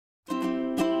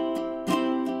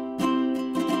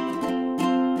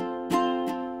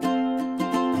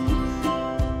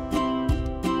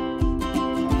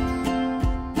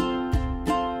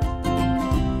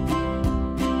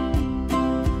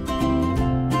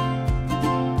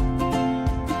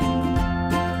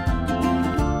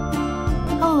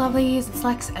lovelies, it's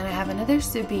Lex and I have another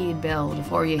stupid build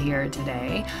for you here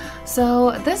today.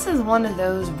 So this is one of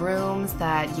those rooms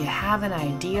that you have an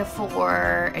idea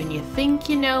for and you think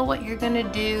you know what you're gonna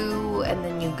do, and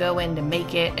then you go in to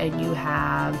make it and you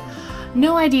have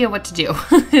no idea what to do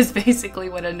is basically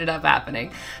what ended up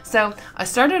happening. So I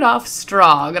started off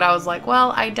strong and I was like,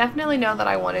 well, I definitely know that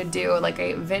I want to do like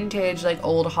a vintage, like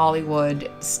old Hollywood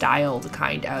styled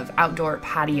kind of outdoor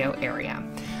patio area.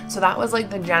 So that was like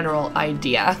the general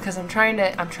idea, because I'm trying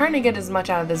to get as much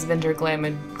out of this vintage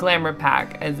glamour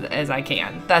pack as I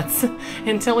can. That's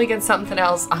until we get something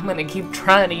else, I'm gonna keep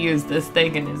trying to use this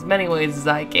thing in as many ways as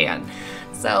I can.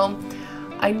 So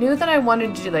I knew that I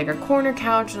wanted to do like a corner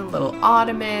couch and a little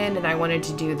ottoman, and I wanted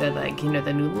to do the like, you know,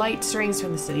 the new light strings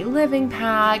from the City Living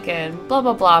pack and blah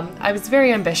blah blah. I was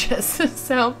very ambitious.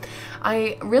 So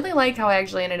I really like how I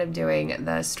actually ended up doing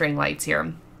the string lights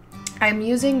here. I'm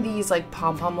using these like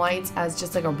pom-pom lights as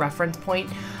just like a reference point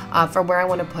for where I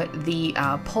want to put the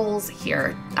poles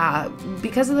here.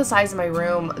 Because of the size of my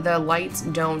room, the lights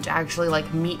don't actually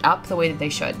like meet up the way that they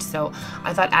should. So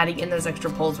I thought adding in those extra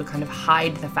poles would kind of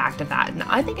hide the fact of that. And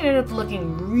I think it ended up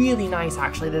looking really nice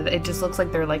actually. That it just looks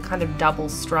like they're like kind of double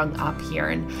strung up here,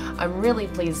 and I'm really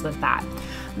pleased with that.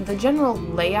 The general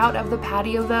layout of the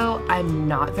patio though, I'm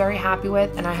not very happy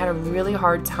with, and I had a really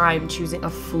hard time choosing a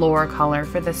floor color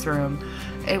for this room.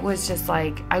 It was just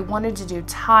like, I wanted to do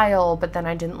tile, but then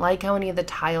I didn't like how any of the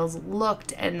tiles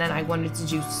looked, and then I wanted to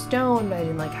do stone, but I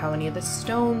didn't like how any of the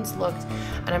stones looked,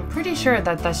 and I'm pretty sure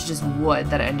that that's just wood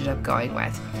that I ended up going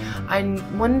with. I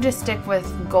wanted to stick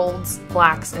with golds,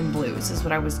 blacks, and blues is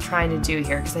what I was trying to do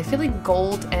here, because I feel like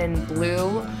gold and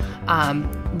blue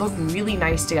look really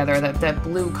nice together. That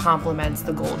blue complements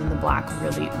the gold and the black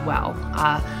really well.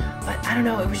 But I don't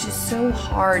know, it was just so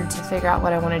hard to figure out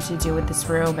what I wanted to do with this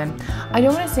room, and I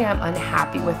don't want to say I'm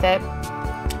unhappy with it,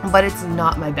 but it's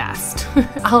not my best.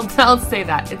 I'll say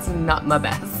that, it's not my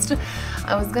best.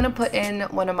 I was gonna put in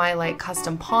one of my like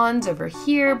custom pawns over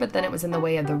here, but then it was in the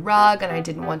way of the rug, and I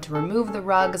didn't want to remove the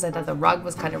rug because I thought the rug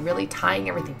was kind of really tying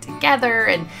everything together,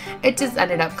 and it just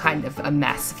ended up kind of a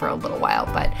mess for a little while.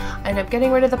 But I ended up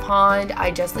getting rid of the pond,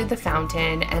 I just leave the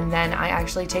fountain, and then I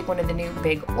actually take one of the new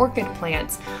big orchid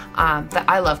plants that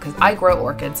I love, because I grow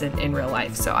orchids in real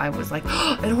life. So I was like,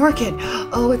 oh, an orchid,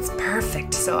 oh, it's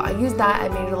perfect. So I used that, I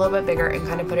made it a little bit bigger and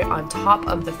kind of put it on top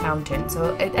of the fountain.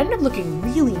 So it ended up looking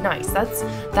really nice.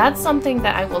 That's something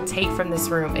that I will take from this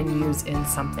room and use in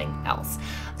something else.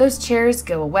 Those chairs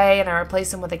go away and I replace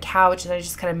them with a couch, and I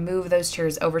just kind of move those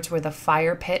chairs over to where the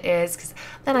fire pit is, because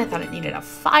then I thought it needed a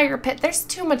fire pit. There's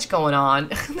too much going on.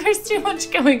 There's too much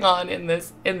going on in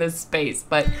this space,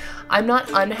 but I'm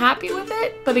not unhappy with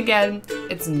it. But again,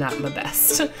 it's not my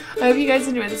best. I hope you guys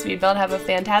enjoyed this speed build. Have a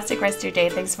fantastic rest of your day.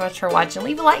 Thanks so much for watching.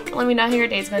 Leave a like. Let me know how your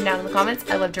day's going down in the comments.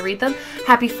 I love to read them.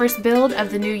 Happy first build of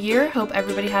the new year. Hope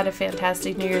everybody had a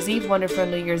fantastic New Year's Eve, wonderful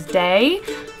New Year's Day,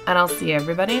 and I'll see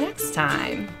everybody next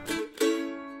time.